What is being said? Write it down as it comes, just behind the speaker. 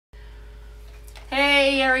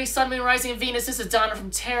Hey Aries, Sun, Moon, Rising, and Venus. This is Donna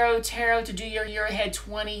from Tarot to do your year ahead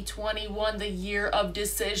 2021, the year of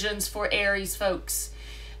decisions for Aries folks.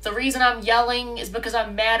 The reason I'm yelling is because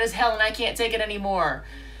I'm mad as hell and I can't take it anymore.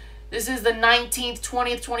 This is the 19th,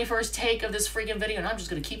 20th, 21st take of this freaking video, and I'm just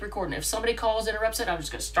going to keep recording. If somebody calls, interrupts it, I'm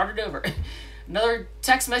just going to start it over. Another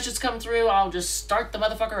text message come through, I'll just start the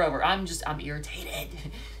motherfucker over. I'm irritated.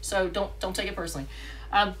 So don't take it personally.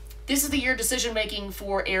 This is the year decision-making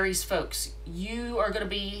for Aries folks. You are going to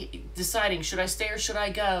be deciding, should I stay or should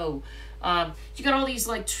I go? You got all these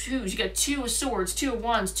like twos. You got 2 of swords, 2 of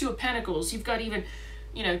wands, 2 of pentacles. You've got even,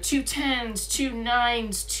 2 tens, 2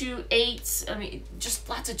 nines, 2 eights. I mean, just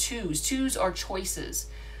lots of twos. Twos are choices.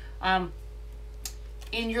 In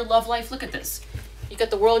your love life, look at this. You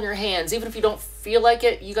got the world in your hands. Even if you don't feel like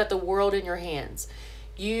it, you got the world in your hands.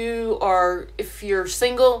 You are, if you're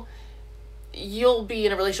single, you'll be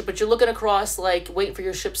in a relationship, but you're looking across, like, waiting for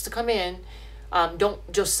your ships to come in.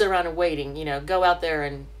 Don't just sit around and waiting. Go out there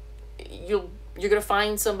and you're gonna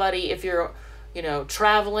find somebody. If you're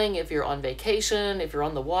traveling, if you're on vacation, if you're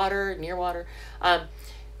on the water, near water,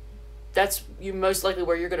 that's most likely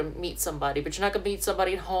where you're gonna meet somebody. But you're not gonna meet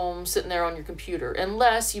somebody at home sitting there on your computer,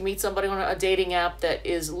 unless you meet somebody on a dating app that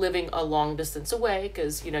is living a long distance away,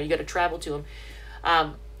 because you got to travel to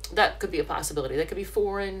them. That could be a possibility. That could be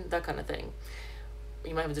foreign, that kind of thing.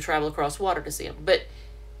 You might have to travel across water to see them. But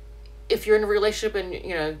if you're in a relationship and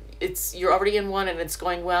you're already in one and it's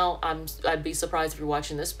going well, I'd be surprised if you're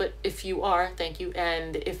watching this. But if you are, thank you.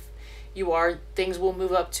 And if you are, things will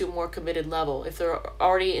move up to a more committed level. If they're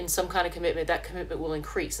already in some kind of commitment, that commitment will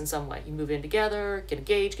increase in some way. You move in together, get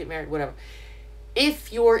engaged, get married, whatever.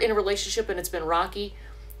 If you're in a relationship and it's been rocky,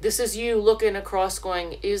 this is you looking across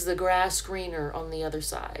going, is the grass greener on the other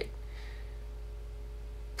side?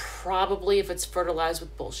 Probably, if it's fertilized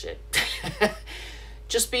with bullshit.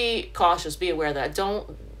 Just be cautious, be aware of that.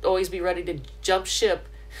 Don't always be ready to jump ship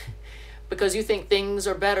because you think things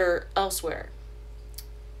are better elsewhere.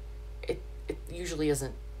 It usually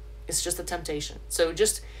isn't. It's just a temptation. So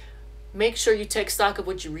just make sure you take stock of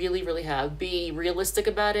what you really, really have. Be realistic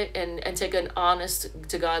about it and take an honest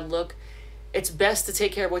to God look. It's best to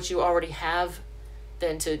take care of what you already have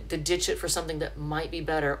than to ditch it for something that might be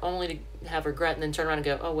better, only to have regret and then turn around and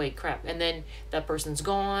go, oh, wait, crap. And then that person's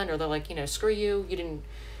gone, or they're like, screw you, you didn't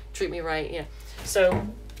treat me right. So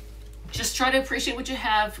just try to appreciate what you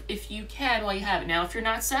have if you can while you have it. Now, if you're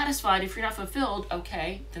not satisfied, if you're not fulfilled,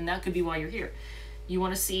 okay, then that could be why you're here. You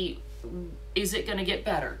want to see, is it going to get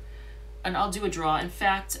better? And I'll do a draw. In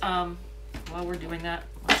fact, while we're doing that,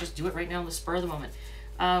 I'll just do it right now on the spur of the moment.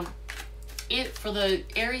 For the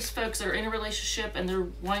Aries folks that are in a relationship and they're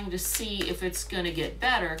wanting to see if it's going to get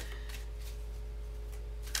better,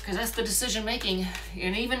 because that's the decision making,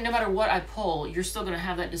 and even no matter what I pull, you're still going to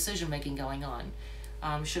have that decision making going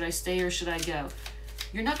on. Should I stay or should I go?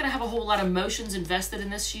 You're not going to have a whole lot of emotions invested in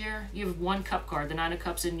this year. You have 1 cup card, the 9 of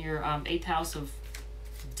Cups, in your 8th house of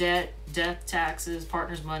debt, death, taxes,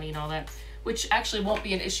 partner's money, and all that, which actually won't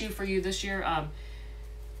be an issue for you this year.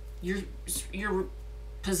 Your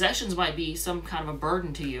possessions might be some kind of a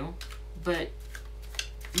burden to you, but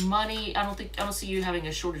money, I don't see you having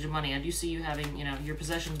a shortage of money. I do see you having, your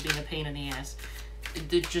possessions being a pain in the ass.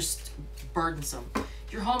 They're just burdensome.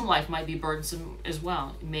 Your home life might be burdensome as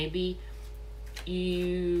well. Maybe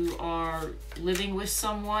you are living with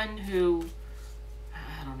someone who,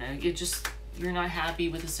 I don't know, you're not happy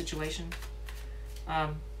with the situation,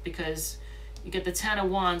 because you get the 10 of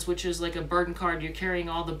Wands, which is like a burden card. You're carrying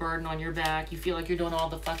all the burden on your back. You feel like you're doing all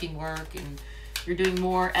the fucking work, and you're doing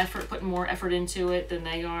more effort, putting more effort into it than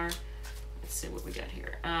they are. Let's see what we got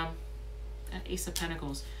here. That Ace of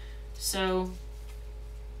Pentacles. So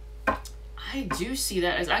I do see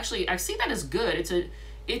that as actually, I see that as good.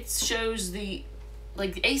 It shows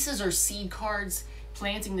like aces are seed cards,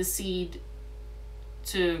 planting the seed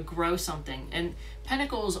to grow something, and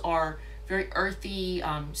Pentacles are very earthy,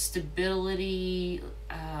 stability,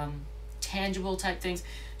 tangible type things.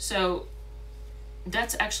 So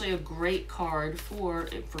that's actually a great card for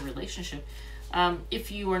relationship.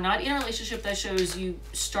 If you are not in a relationship, that shows you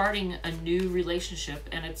starting a new relationship,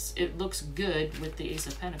 and it looks good with the Ace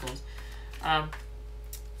of Pentacles. What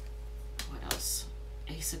else?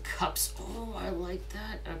 Ace of Cups. Oh, I like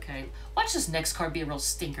that. Okay, watch this next card be a real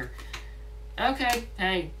stinker. Okay,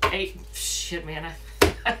 hey, shit, man, I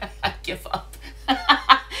give up.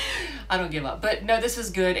 I don't give up. But no, this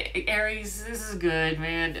is good. Aries, this is good,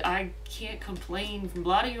 man. I can't complain. From a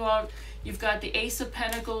lot of you all, you've got the Ace of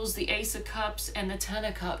Pentacles, the Ace of Cups, and the 10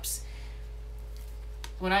 of Cups.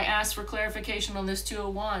 When I asked for clarification on this 2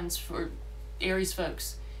 of Wands for Aries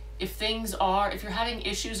folks, if you're having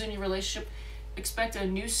issues in your relationship, expect a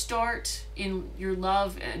new start in your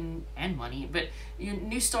love and money, but your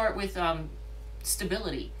new start with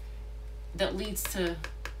stability that leads to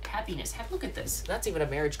happiness. Look at this. That's even a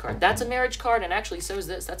marriage card. That's a marriage card, and actually so is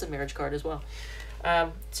this. That's a marriage card as well.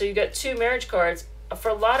 So you got 2 marriage cards. For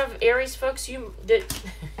a lot of Aries folks,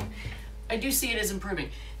 I do see it as improving.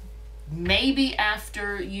 Maybe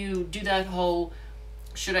after you do that whole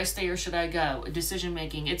should I stay or should I go decision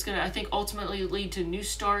making, it's gonna, I think, ultimately lead to new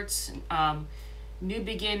starts, new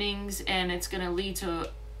beginnings, and it's gonna lead to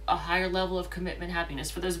a higher level of commitment,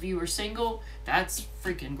 happiness. For those of you who are single, that's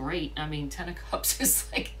freaking great. I mean, 10 of Cups is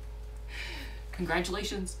like,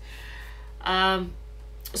 congratulations.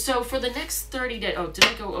 So for the next 30 days, oh, did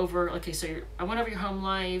I go over, okay, so I went over your home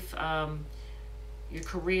life, your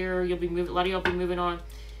career, you'll be moving, a lot of y'all will be moving on.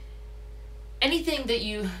 Anything that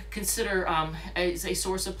you consider as a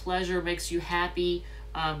source of pleasure, makes you happy,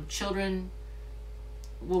 children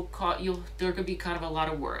will there could be kind of a lot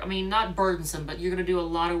of work. I mean, not burdensome, but you're going to do a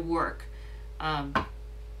lot of work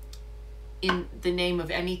in the name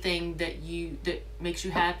of anything that makes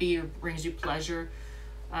you happy or brings you pleasure.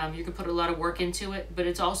 You can put a lot of work into it, but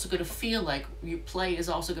it's also going to feel like your play is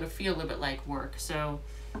also going to feel a little bit like work. So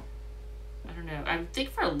I don't know. I think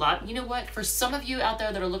for a lot, you know what? For some of you out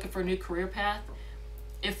there that are looking for a new career path,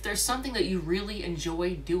 if there's something that you really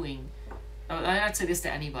enjoy doing, I'd say this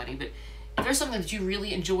to anybody, but if there's something that you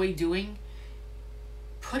really enjoy doing,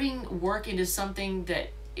 putting work into something that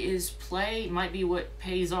is play might be what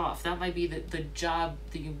pays off. That might be the job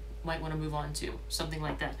that you might want to move on to. Something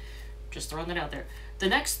like that. Just throwing that out there. The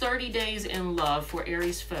next 30 days in love for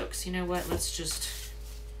Aries folks. You know what? Let's just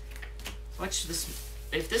watch this.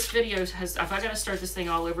 If this video if I gotta start this thing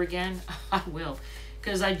all over again, I will.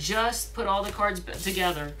 Because I just put all the cards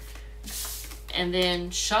together and then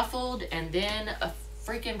shuffled, and then a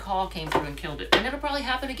freaking call came through and killed it. And it'll probably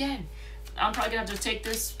happen again. I'm probably gonna have to take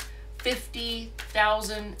this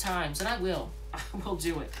 50,000 times, and I will. I will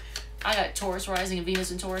do it. I got Taurus rising and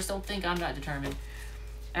Venus in Taurus. Don't think I'm not determined.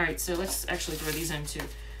 All right, so let's actually throw these in too.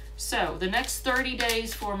 So the next 30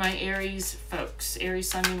 days for my Aries folks, Aries,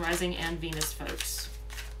 Sun, Moon, Rising, and Venus folks.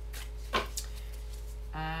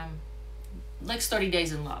 Next 30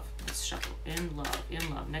 days in love. Let's shuffle. In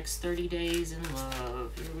love. Next 30 days in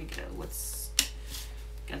love. Here we go.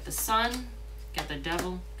 Got the Sun, got the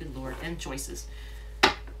Devil, good Lord, and choices.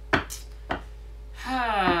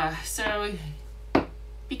 So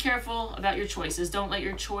be careful about your choices. Don't let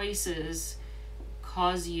your choices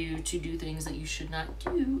cause you to do things that you should not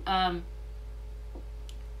do. But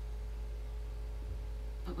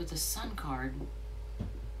with the Sun card,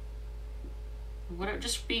 whatever,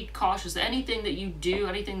 just be cautious. Anything that you do,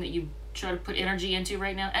 anything that you try to put energy into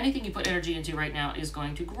right now, anything you put energy into right now is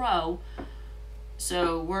going to grow.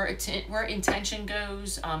 So where intention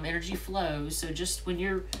goes, energy flows. So just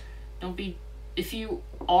when if you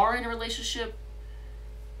are in a relationship,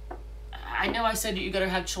 I know I said you gotta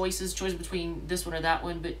have choice between this one or that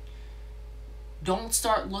one, but don't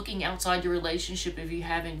start looking outside your relationship if you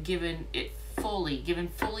haven't given fully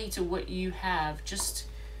to what you have. Just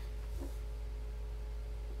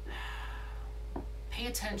pay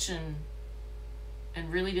attention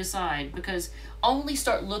and really decide, because only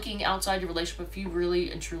start looking outside your relationship if you really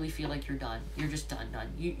and truly feel like you're done. You're just done.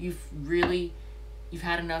 You've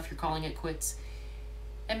had enough. You're calling it quits,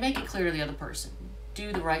 and make it clear to the other person.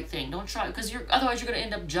 Do the right thing. Don't try, because otherwise you're going to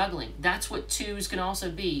end up juggling. That's what twos can also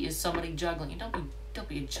be, is somebody juggling. Don't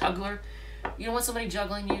be a juggler. You don't want somebody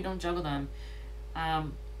juggling you. Don't juggle them,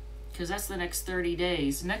 because that's the next 30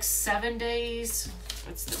 days. Next 7 days.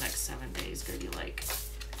 What's the next 7 days going to be like?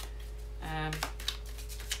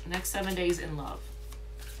 Next 7 days in love.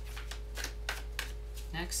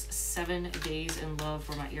 Next 7 days in love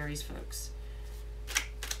for my Aries folks.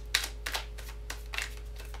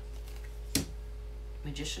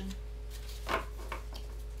 Magician. Queen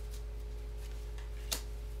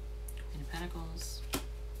of Pentacles.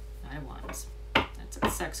 Nine of Wands. That's a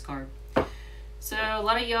sex card. So a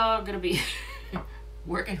lot of y'all are going to be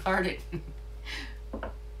working hard at...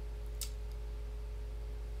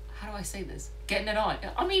 How do I say this? Getting it on.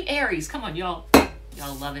 I mean, Aries, come on, y'all.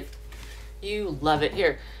 Y'all love it. You love it.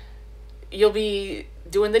 Here, you'll be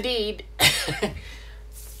doing the deed,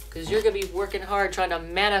 because you're going to be working hard trying to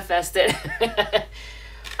manifest it.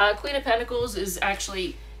 Queen of Pentacles is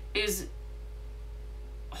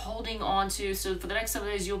holding on to, so for the next 7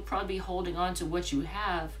 days, you'll probably be holding on to what you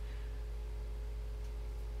have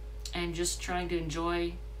and just trying to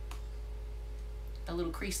enjoy a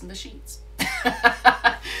little crease in the sheets.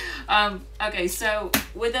 Okay, so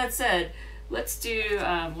with that said, let's do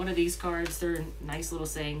one of these cards. They're nice little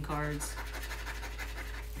saying cards.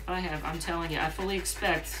 If I'm telling you, I fully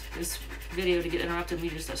expect this video to get interrupted, me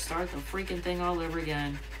just to start the freaking thing all over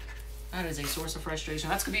again. That is a source of frustration.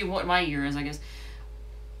 That's going to be what my year is, I guess.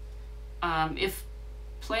 If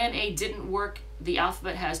Plan A didn't work, the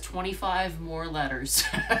alphabet has 25 more letters.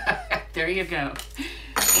 There you go.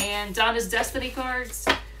 And Donna's Destiny cards.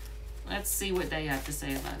 Let's see what they have to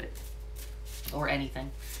say about it. Or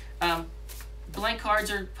anything. Blank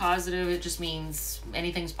cards are positive. It just means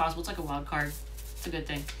anything's possible. It's like a wild card. It's a good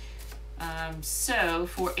thing. So,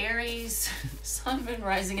 for Aries, Sun, Moon,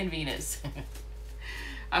 Rising, and Venus.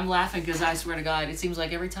 I'm laughing because I swear to God, it seems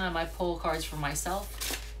like every time I pull cards for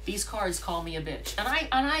myself, these cards call me a bitch. And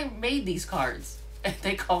I made these cards. And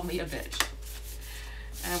they call me a bitch.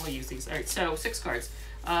 And we'll use these. All right, so 6 cards.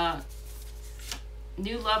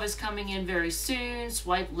 New love is coming in very soon.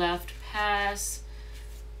 Swipe left, pass.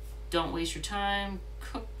 Don't waste your time.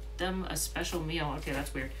 Cook them a special meal. Okay,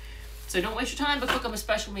 that's weird. So don't waste your time, but cook them a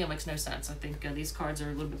special meal. Makes no sense. I think these cards are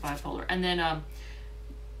a little bit bipolar. And then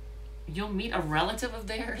you'll meet a relative of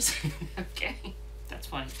theirs. Okay, that's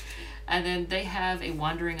funny. And then they have a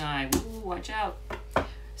wandering eye. Ooh, watch out.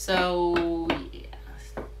 So,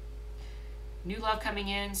 yeah. New love coming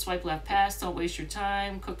in. Swipe left, pass. Don't waste your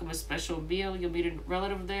time. Cook them a special meal. You'll meet a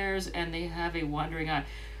relative of theirs, and they have a wandering eye.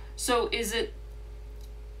 So is it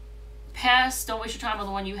pass, don't waste your time on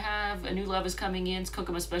the one you have, a new love is coming in, cook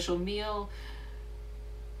them a special meal,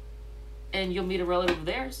 and you'll meet a relative of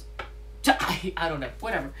theirs? I don't know,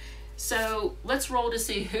 whatever. So let's roll to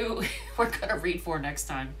see who we're gonna read for next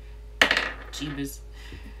time. Jeebus.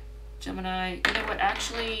 Gemini. You know what,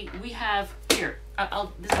 actually we have here,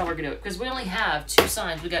 this is how we're gonna do it, because we only have 2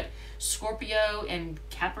 signs. We got Scorpio and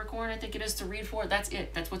Capricorn, I think it is, to read for. That's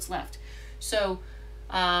it, that's what's left. So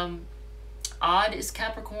odd is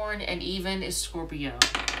Capricorn and even is Scorpio.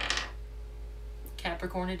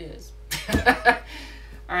 Capricorn it is.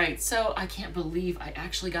 Alright, so I can't believe I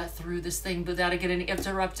actually got through this thing without it getting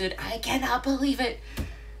interrupted. I cannot believe it.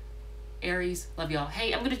 Aries, love y'all.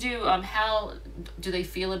 Hey, I'm going to do how do they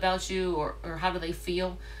feel about you, or how do they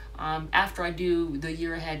feel after I do the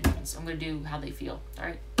year ahead. So I'm going to do how they feel.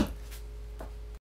 Alright.